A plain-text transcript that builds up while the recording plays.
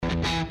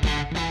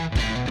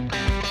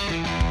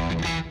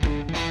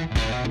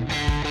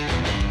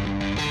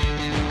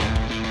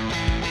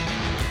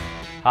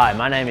Hi,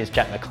 my name is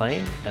Jack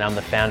McLean and I'm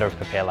the founder of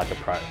Prepare Like a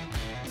Pro.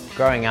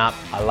 Growing up,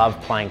 I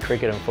loved playing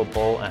cricket and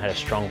football and had a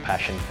strong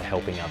passion for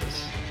helping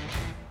others.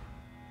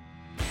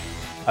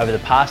 Over the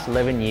past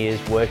 11 years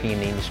working in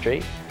the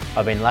industry,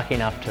 I've been lucky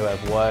enough to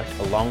have worked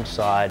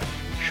alongside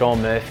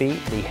Sean Murphy,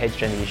 the head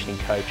strength and conditioning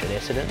coach at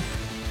Essendon,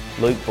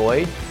 Luke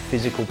Boyd,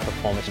 physical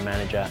performance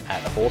manager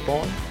at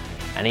Hawthorn,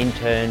 and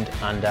interned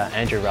under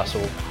Andrew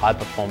Russell, high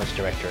performance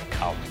director at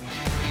Carlton.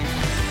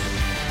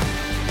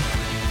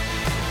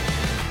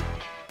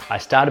 I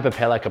started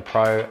Prepare Like a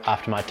Pro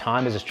after my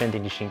time as a strength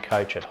and conditioning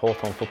coach at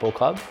Hawthorn Football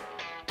Club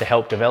to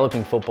help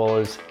developing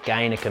footballers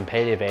gain a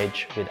competitive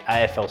edge with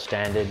AFL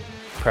standard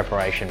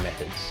preparation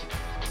methods.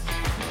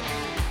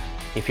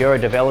 If you're a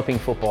developing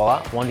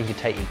footballer wanting to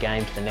take your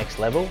game to the next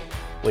level,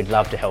 we'd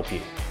love to help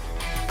you.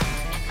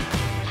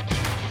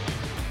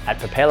 At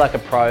Prepare Like a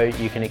Pro,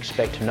 you can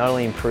expect to not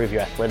only improve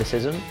your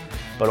athleticism,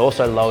 but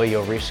also lower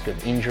your risk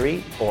of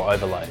injury or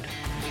overload.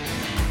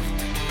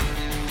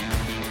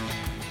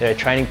 There are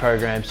training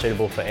programs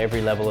suitable for every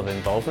level of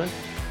involvement.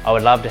 I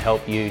would love to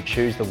help you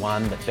choose the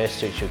one that best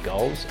suits your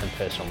goals and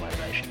personal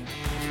motivation.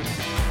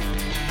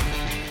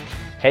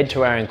 Head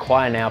to our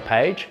Inquire Now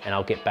page and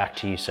I'll get back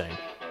to you soon.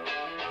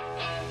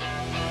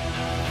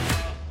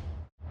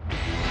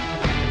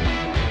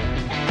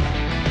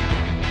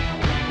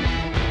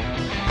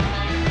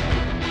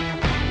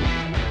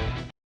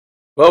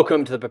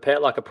 Welcome to the Prepare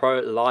Like a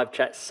Pro live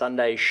chat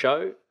Sunday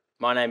show.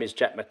 My name is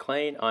Jack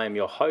McLean. I am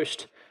your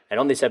host. And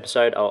on this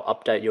episode, I'll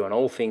update you on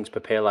all things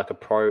Prepare Like a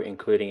Pro,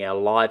 including our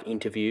live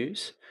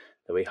interviews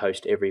that we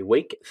host every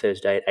week,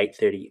 Thursday at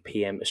 8:30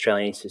 p.m.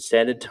 Australian Eastern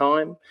Standard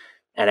Time,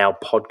 and our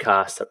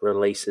podcast that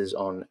releases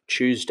on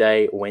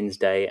Tuesday,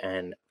 Wednesday,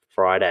 and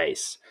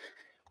Fridays.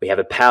 We have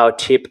a power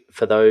tip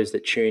for those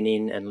that tune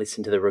in and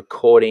listen to the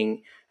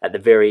recording at the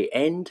very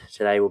end.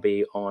 Today will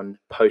be on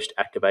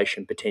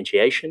post-activation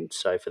potentiation.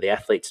 So for the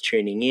athletes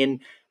tuning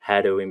in,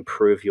 how to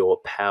improve your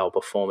power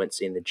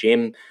performance in the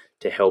gym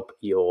to help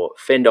your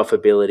fend-off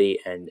ability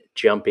and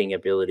jumping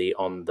ability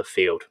on the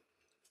field.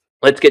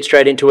 Let's get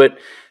straight into it.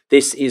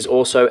 This is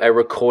also a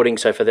recording,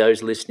 so for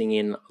those listening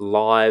in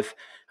live,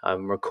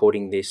 I'm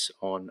recording this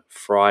on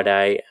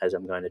Friday as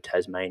I'm going to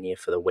Tasmania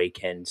for the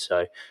weekend,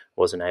 so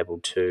wasn't able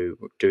to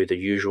do the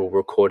usual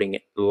recording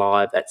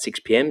live at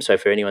 6 p.m. So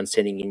for anyone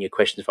sending in your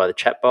questions via the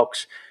chat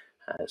box,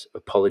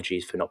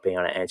 apologies for not being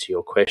able to answer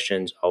your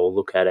questions. I will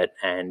look at it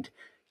and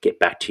get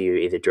back to you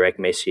either direct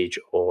message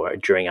or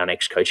during our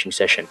next coaching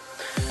session.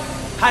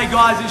 Hey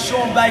guys, it's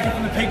Sean Baker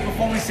from the Peak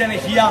Performance Centre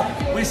here.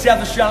 We're South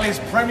Australia's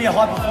premier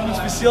high performance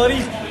facility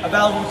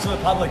available to the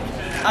public.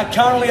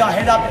 Currently I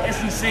head up the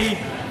S&C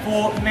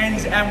for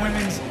men's and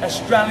women's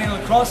Australian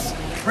lacrosse.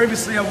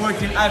 Previously I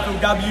worked in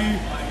AFLW,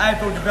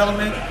 AFL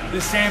development, the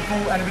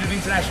sample and a bit of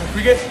international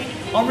cricket.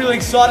 I'm really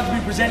excited to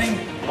be presenting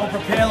on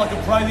Prepare Like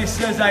a Pro this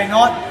Thursday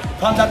night.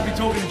 Pumped up to be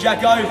talking to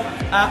Jacko.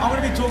 I'm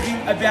going to be talking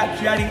about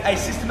creating a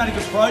systematic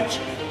approach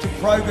to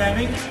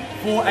programming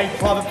for a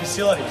private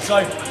facility.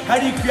 So how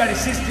do you create a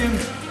system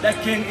that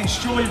can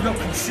ensure you've got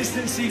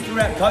consistency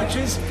throughout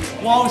coaches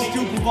while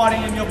still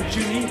providing them the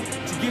opportunity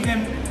to give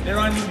them their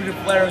own little bit of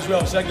flair as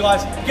well. So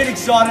guys, get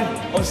excited.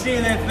 I'll see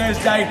you there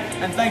Thursday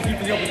and thank you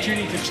for the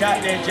opportunity to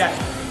chat there, Jack.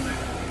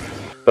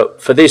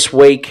 But for this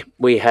week,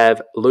 we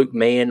have Luke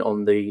Meehan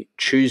on the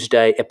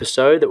Tuesday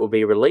episode that will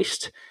be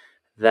released.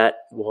 That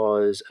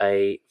was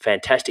a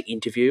fantastic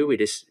interview.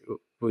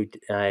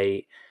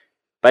 We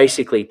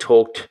basically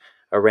talked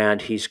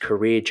around his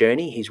career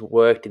journey. He's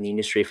worked in the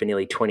industry for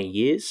nearly 20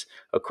 years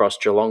across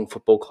Geelong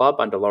Football Club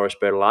under Loris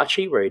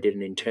Bertolacci, where he did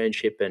an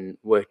internship and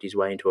worked his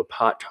way into a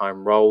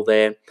part-time role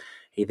there.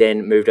 He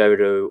then moved over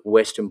to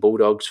Western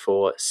Bulldogs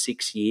for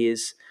 6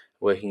 years,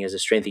 working as a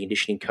strength and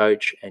conditioning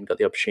coach, and got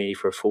the opportunity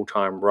for a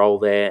full-time role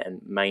there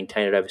and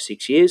maintained it over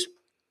 6 years.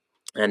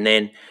 And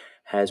then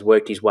has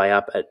worked his way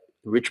up at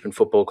Richmond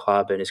Football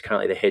Club and is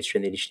currently the head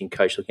strength and conditioning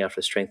coach looking after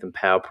the strength and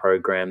power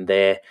program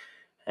there.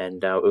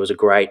 And it was a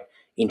great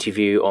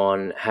interview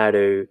on how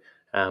to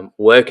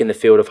work in the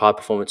field of high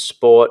performance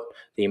sport,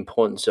 the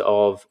importance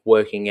of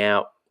working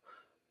out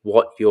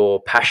what you're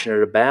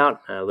passionate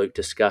about. Luke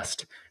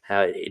discussed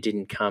how it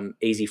didn't come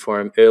easy for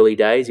him early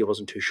days. He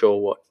wasn't too sure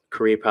what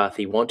career path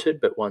he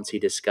wanted, but once he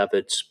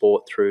discovered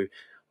sport through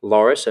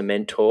Loris, a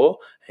mentor,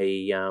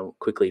 he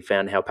quickly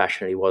found how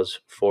passionate he was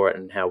for it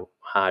and how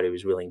hard he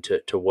was willing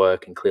to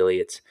work. And clearly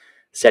it's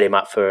set him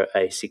up for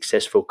a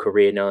successful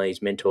career, not only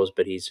his mentors,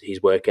 but his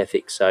work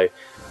ethic. So,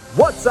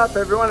 what's up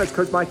everyone, it's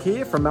Coach Mike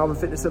here from Melbourne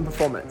Fitness and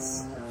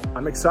Performance.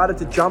 I'm excited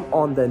to jump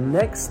on the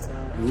next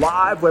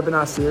live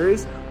webinar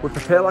series with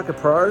Prepare Like a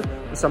Pro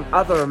with some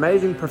other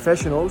amazing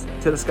professionals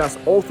to discuss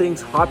all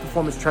things high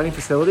performance training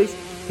facilities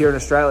here in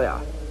Australia.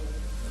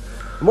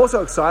 I'm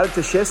also excited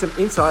to share some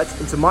insights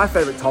into my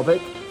favorite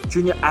topic,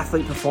 junior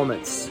athlete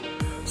performance.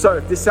 So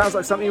if this sounds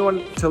like something you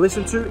want to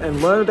listen to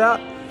and learn about,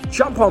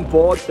 jump on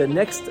board the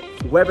next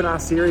webinar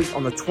series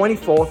on the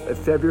 24th of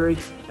February,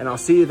 and I'll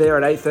see you there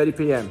at 8:30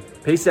 p.m.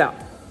 Peace out.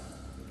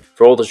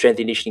 For all the strength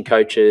and conditioning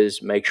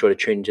coaches, make sure to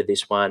tune into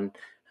this one.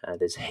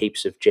 There's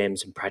heaps of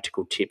gems and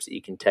practical tips that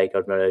you can take,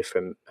 not only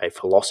from a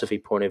philosophy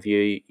point of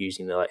view,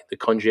 using the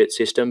conjugate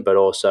system, but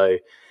also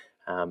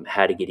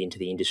how to get into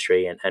the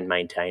industry and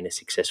maintain a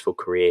successful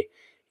career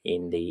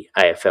in the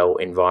AFL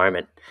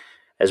environment.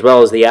 As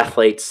well as the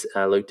athletes,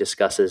 Luke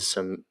discusses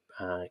some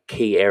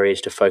key areas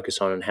to focus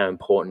on and how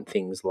important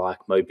things like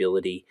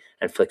mobility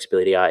and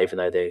flexibility are, even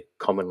though they're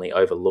commonly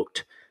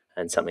overlooked,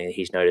 and something that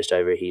he's noticed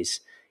over his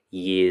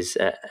years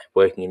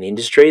working in the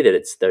industry, that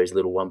it's those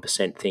little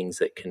 1% things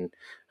that can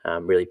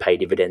really pay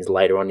dividends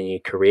later on in your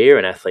career.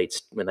 And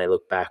athletes, when they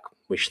look back,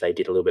 wish they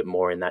did a little bit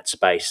more in that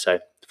space. So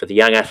for the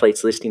young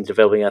athletes listening,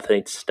 developing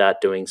athletes,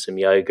 start doing some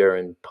yoga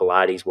and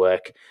Pilates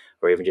work,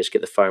 or even just get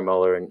the foam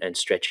roller and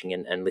stretching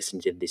and listen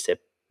to this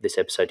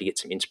episode to get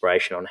some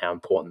inspiration on how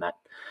important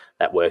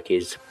that work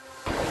is.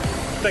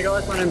 Hey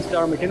guys, my name is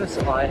Darryl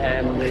McInnes. I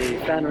am the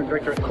founder and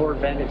director at Core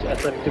Advantage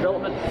Athletic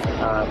Development.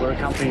 We're a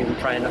company that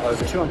train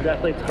over 200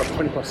 athletes across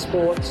 20 plus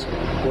sports,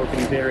 work in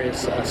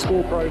various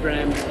school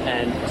programs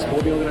and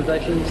sporting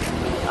organisations.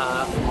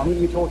 I'm going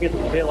to be talking at the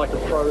Prepare Like a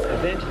Pro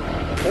event,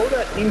 all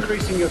about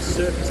increasing your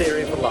surface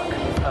area for luck.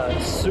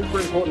 Super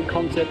important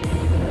concept,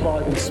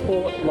 applies in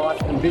sport,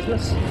 life and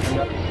business,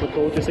 and I look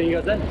forward to seeing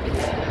you guys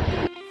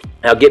then.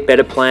 Our Get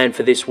Better plan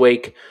for this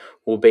week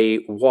will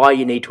be why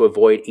you need to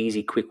avoid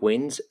easy, quick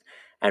wins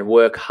and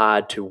work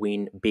hard to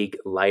win big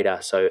later.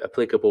 So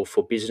applicable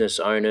for business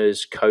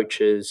owners,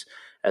 coaches,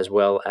 as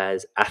well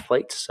as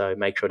athletes. So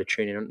make sure to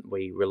tune in.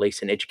 We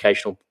release an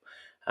educational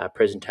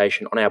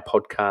presentation on our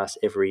podcast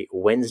every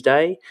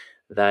Wednesday.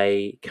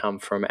 They come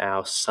from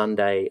our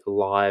Sunday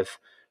live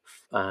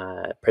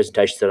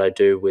presentations that I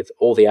do with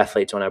all the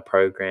athletes on our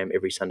program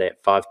every Sunday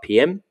at 5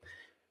 p.m,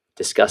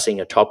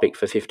 discussing a topic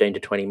for 15 to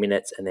 20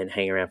 minutes and then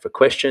hang around for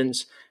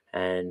questions.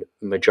 And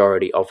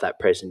majority of that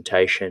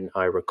presentation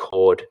I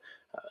record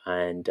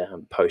and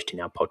post in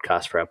our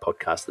podcast for our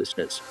podcast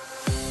listeners.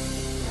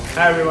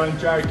 Hey everyone,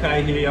 Jared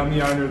Kay here. I'm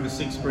the owner of the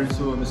Sixth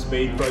Principle and the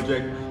Speed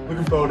Project.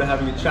 Looking forward to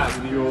having a chat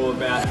with you all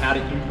about how to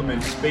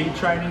implement speed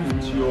training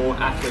into your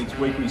athletes'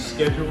 weekly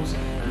schedules,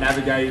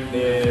 navigate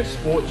their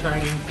sport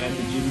training and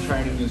the gym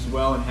training as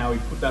well, and how we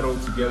put that all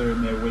together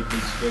in their weekly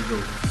schedule.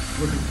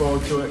 Looking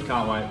forward to it,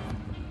 can't wait.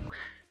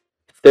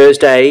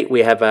 Thursday,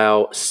 we have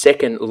our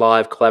second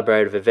live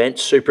collaborative event.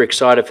 Super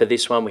excited for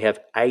this one. We have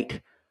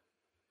 8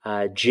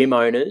 gym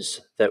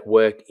owners that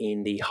work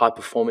in the high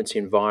performance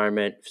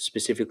environment,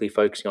 specifically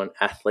focusing on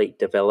athlete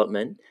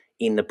development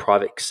in the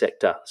private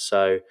sector.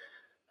 So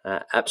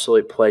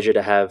absolute pleasure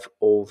to have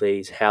all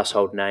these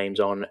household names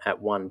on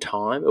at one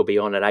time. It'll be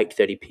on at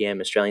 8:30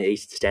 p.m. Australian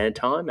Eastern Standard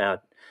Time,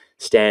 our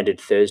standard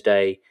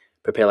Thursday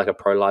Prepare Like a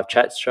Pro live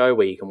chat show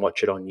where you can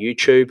watch it on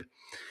YouTube.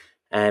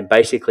 And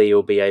basically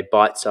it'll be a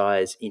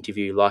bite-sized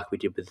interview like we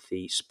did with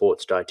the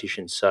sports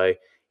dietitian. So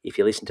if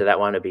you listen to that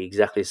one, it'll be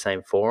exactly the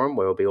same forum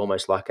where it'll be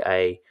almost like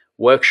a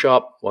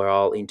workshop where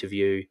I'll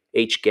interview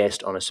each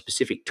guest on a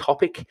specific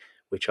topic,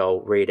 which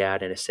I'll read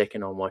out in a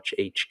second on what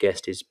each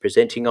guest is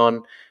presenting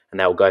on. And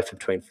that will go for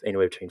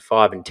anywhere between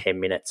 5 and 10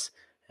 minutes.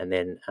 And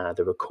then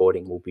the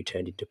recording will be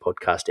turned into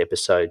podcast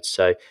episodes.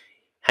 So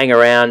hang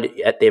around.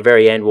 At the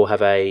very end, we'll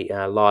have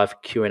a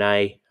live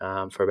Q&A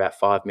for about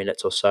 5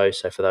 minutes or so.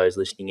 So for those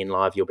listening in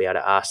live, you'll be able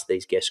to ask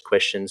these guests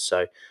questions.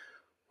 So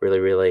really,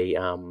 really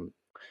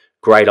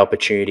great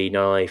opportunity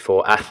not only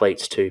for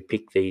athletes to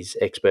pick these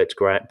experts'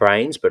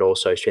 brains, but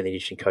also strength and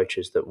conditioning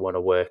coaches that want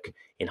to work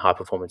in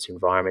high-performance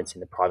environments in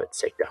the private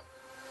sector.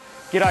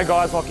 G'day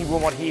guys, Lockie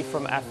Wilmot here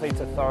from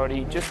Athletes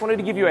Authority. Just wanted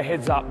to give you a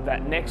heads up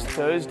that next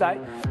Thursday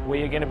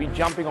we are going to be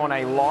jumping on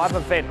a live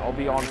event. I'll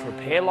be on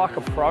Prepare Like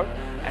a Pro,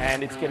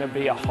 and it's going to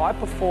be a high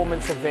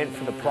performance event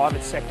for the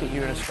private sector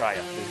here in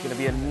Australia. There's going to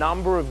be a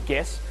number of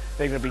guests.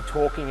 They're going to be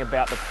talking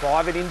about the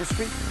private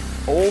industry,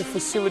 all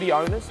facility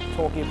owners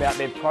talking about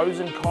their pros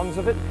and cons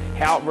of it,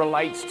 how it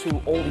relates to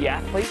all the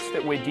athletes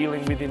that we're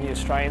dealing with in the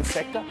Australian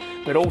sector,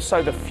 but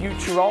also the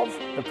future of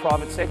the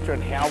private sector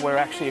and how we're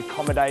actually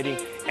accommodating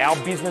our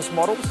business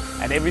models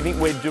and everything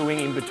we're doing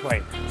in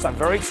between. So I'm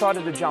very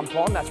excited to jump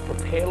on. That's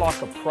Prepare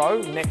Like a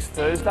Pro next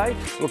Thursday.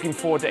 Looking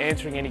forward to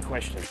answering any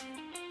questions.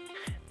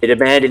 The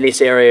demand in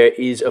this area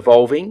is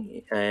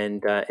evolving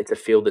and it's a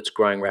field that's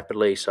growing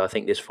rapidly. So I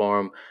think this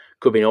forum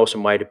could be an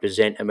awesome way to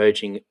present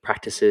emerging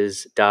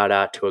practices,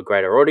 data to a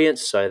greater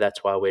audience. So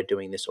that's why we're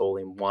doing this all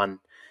in one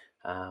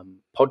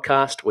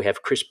podcast. We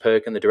have Chris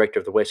Perkin, the Director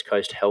of the West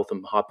Coast Health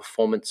and High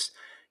Performance.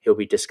 He'll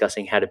be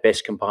discussing how to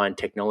best combine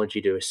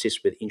technology to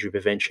assist with injury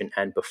prevention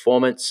and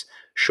performance.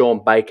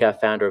 Sean Baker,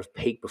 founder of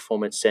Peak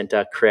Performance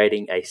Centre,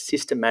 creating a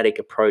systematic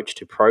approach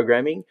to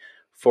programming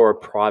for a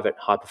private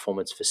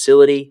high-performance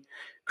facility.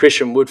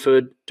 Christian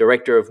Woodford,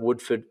 Director of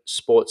Woodford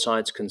Sports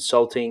Science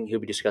Consulting. He'll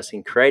be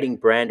discussing creating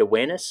brand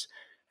awareness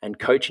and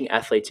coaching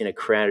athletes in a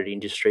crowded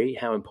industry,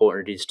 how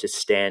important it is to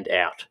stand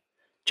out.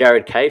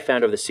 Jared Kay,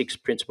 founder of the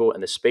Sixth Principle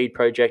and the Speed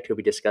Project. He'll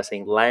be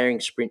discussing layering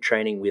sprint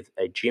training with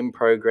a gym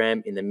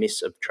program in the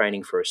midst of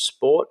training for a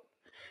sport.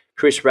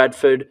 Chris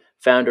Radford,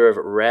 founder of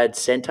Rad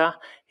Centre.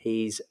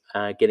 He's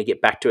going to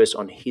get back to us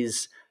on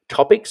his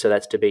topic, so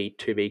that's to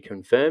be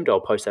confirmed.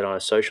 I'll post that on our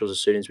socials as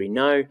soon as we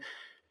know.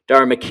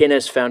 Darren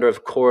McInnes, founder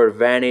of Core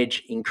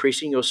Advantage,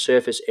 increasing your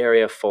surface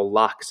area for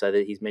luck. So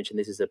that he's mentioned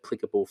this is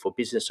applicable for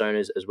business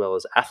owners as well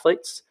as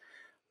athletes.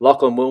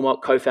 Lachlan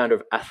Wilmot, co-founder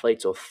of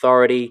Athletes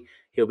Authority.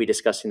 He'll be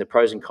discussing the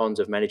pros and cons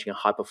of managing a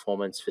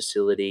high-performance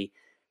facility,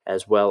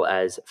 as well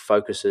as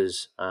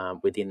focuses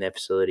within their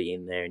facility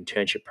in their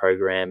internship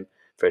program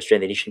for a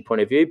strength and conditioning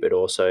point of view, but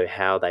also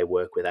how they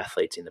work with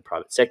athletes in the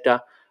private sector.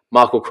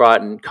 Michael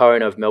Crichton,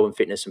 co-owner of Melbourne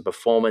Fitness and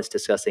Performance,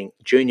 discussing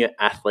junior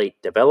athlete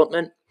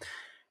development.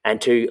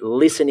 And to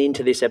listen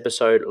into this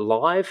episode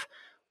live,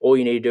 all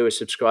you need to do is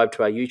subscribe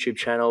to our YouTube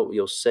channel.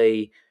 You'll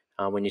see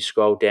when you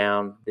scroll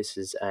down, this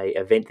is an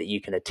event that you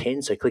can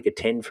attend. So click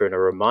attend for a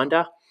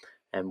reminder,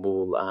 and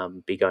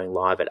we'll be going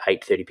live at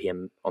 8:30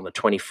 p.m. on the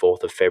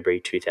 24th of February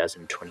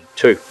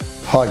 2022.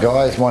 Hi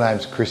guys, my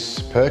name's Chris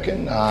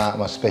Perkin.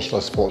 I'm a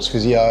specialist sports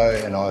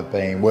physio, and I've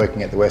been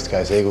working at the West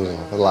Coast Eagles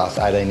for the last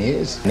 18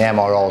 years. Now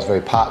my role is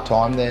very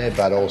part-time there,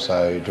 but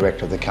also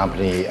director of the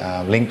company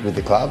linked with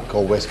the club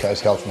called West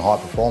Coast Health and High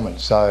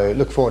Performance. So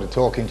look forward to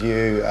talking to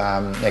you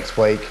next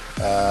week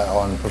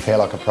on Prepare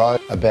Like a Pro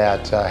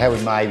about how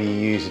we maybe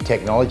use the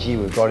technology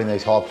we've got in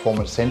these high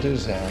performance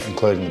centres,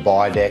 including the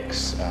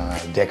Biodex,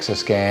 DEXA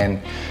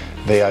Scan,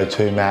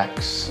 VO2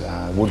 Max,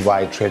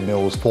 Woodway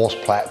treadmills, force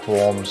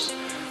platforms,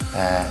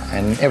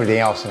 and everything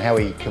else, and how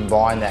we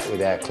combine that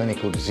with our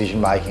clinical decision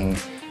making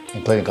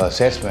and clinical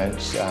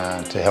assessments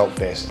to help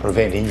best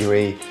prevent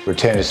injury,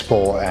 return to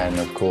sport, and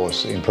of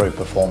course improve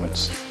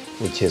performance,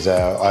 which is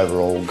our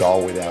overall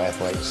goal with our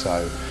athletes.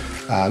 So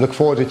look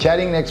forward to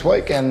chatting next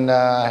week and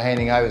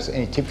handing over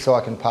any tips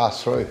I can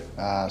pass through.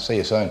 See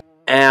you soon.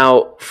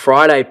 Our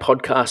Friday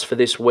podcast for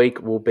this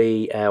week will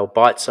be our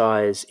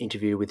bite-size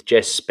interview with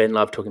Jess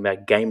Spenlove, talking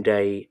about game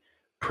day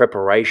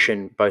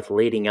preparation, both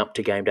leading up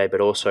to game day,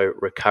 but also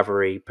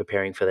recovery,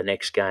 preparing for the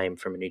next game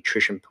from a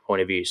nutrition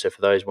point of view. So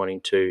for those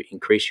wanting to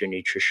increase your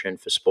nutrition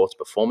for sports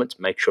performance,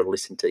 make sure to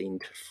listen to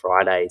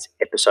Friday's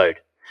episode.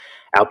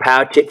 Our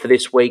power tip for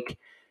this week,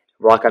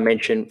 like I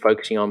mentioned,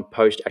 focusing on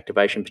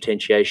post-activation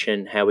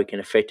potentiation, how we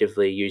can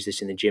effectively use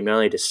this in the gym, not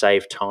only to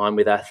save time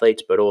with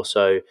athletes, but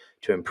also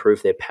to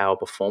improve their power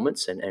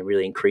performance and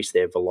really increase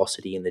their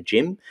velocity in the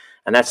gym.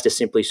 And that's to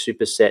simply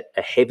superset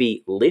a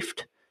heavy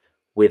lift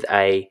with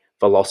a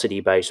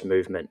velocity-based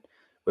movement.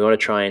 We want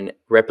to try and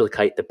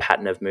replicate the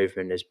pattern of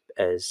movement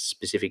as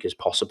specific as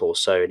possible.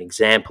 So an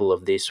example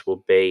of this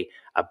will be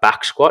a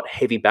back squat,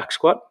 heavy back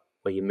squat,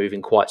 where you're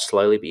moving quite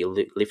slowly, but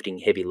you're lifting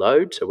heavy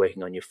load, so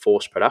working on your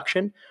force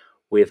production,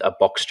 with a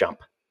box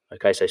jump.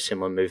 Okay, so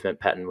similar movement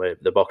pattern where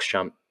the box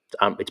jump,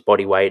 it's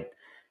body weight,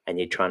 and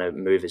you're trying to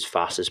move as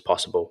fast as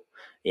possible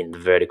in the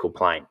vertical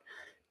plane.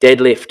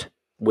 Deadlift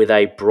with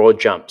a broad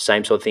jump,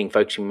 same sort of thing,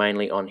 focusing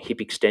mainly on hip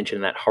extension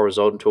and that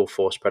horizontal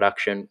force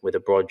production with a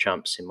broad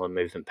jump, similar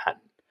movement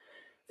pattern.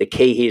 The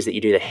key here is that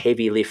you do the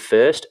heavy lift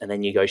first, and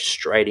then you go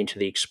straight into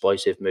the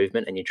explosive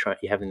movement, and you're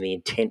having the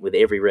intent with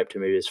every rep to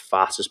move as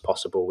fast as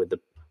possible with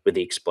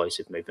the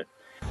explosive movement.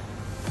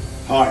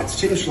 Hi, it's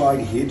Tim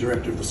Schlager here,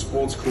 Director of the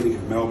Sports Clinic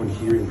of Melbourne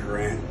here in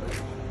Coran.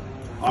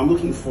 I'm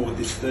looking forward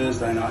this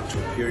Thursday night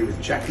to appearing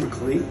with Jack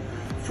McLean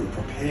from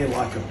Prepare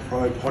Like a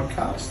Pro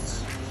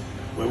podcasts,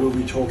 where we'll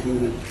be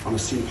talking on a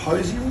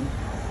symposium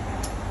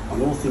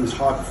on all things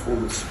high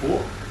performance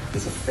sport.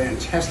 There's a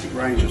fantastic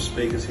range of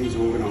speakers he's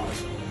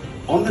organised.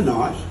 On the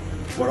night,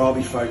 what I'll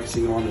be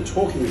focusing on and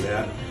talking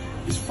about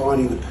is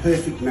finding the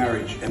perfect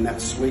marriage and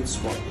that sweet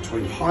spot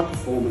between high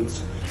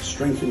performance,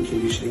 strength and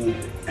conditioning,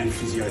 and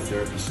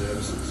physiotherapy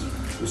services.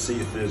 We'll see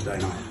you Thursday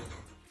night.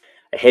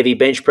 A heavy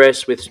bench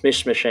press with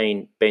Smith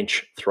machine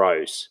bench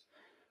throws.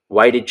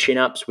 Weighted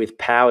chin-ups with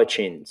power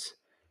chins.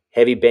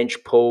 Heavy bench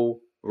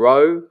pull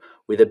row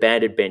with a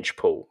banded bench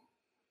pull.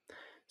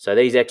 So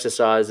these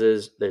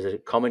exercises, there's a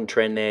common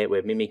trend there.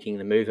 We're mimicking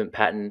the movement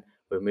pattern.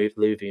 We're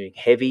moving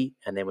heavy,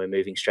 and then we're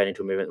moving straight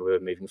into a movement where we're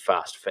moving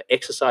fast. For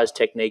exercise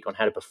technique on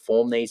how to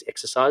perform these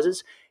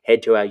exercises,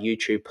 head to our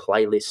YouTube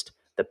playlist,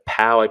 the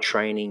Power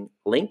Training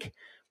link,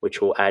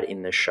 which we'll add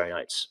in the show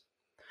notes.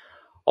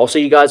 I'll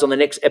see you guys on the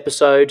next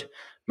episode.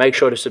 Make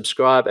sure to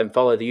subscribe and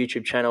follow the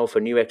YouTube channel for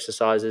new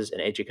exercises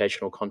and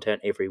educational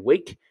content every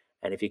week.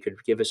 And if you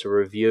could give us a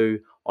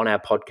review on our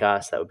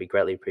podcast, that would be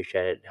greatly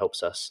appreciated. It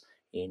helps us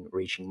in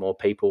reaching more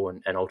people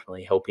and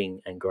ultimately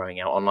helping and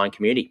growing our online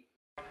community.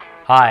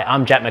 Hi,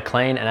 I'm Jack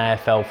McLean, an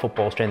AFL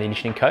football strength and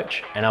conditioning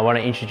coach, and I want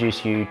to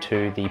introduce you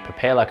to the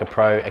Prepare Like a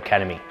Pro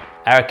Academy.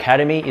 Our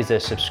academy is a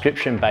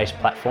subscription-based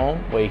platform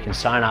where you can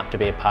sign up to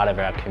be a part of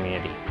our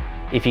community.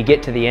 If you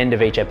get to the end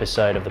of each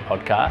episode of the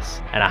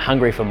podcast and are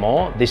hungry for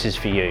more, this is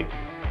for you.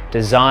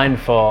 Designed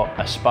for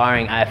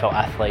aspiring AFL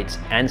athletes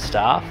and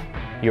staff,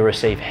 you'll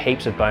receive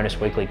heaps of bonus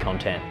weekly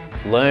content,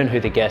 learn who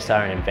the guests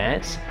are in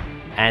advance,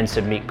 and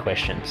submit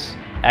questions.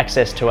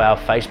 Access to our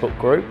Facebook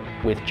group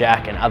with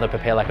Jack and other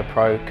Prepare Like a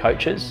Pro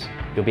coaches.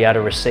 You'll be able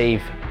to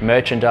receive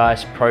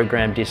merchandise,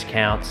 program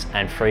discounts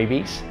and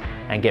freebies,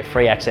 and get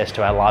free access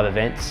to our live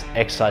events,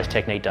 exercise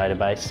technique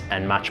database,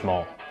 and much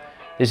more.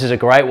 This is a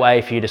great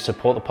way for you to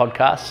support the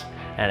podcast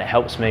and it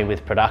helps me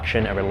with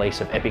production and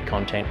release of epic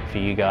content for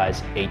you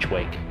guys each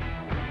week.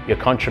 Your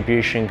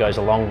contribution goes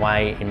a long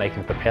way in making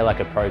the Prepare Like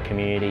a Pro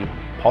community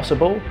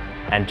possible,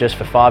 and just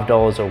for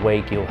 $5 a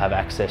week you'll have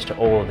access to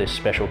all of this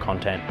special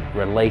content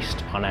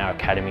released on our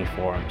Academy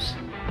forums.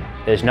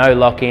 There's no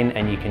lock-in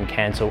and you can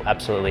cancel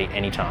absolutely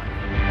anytime.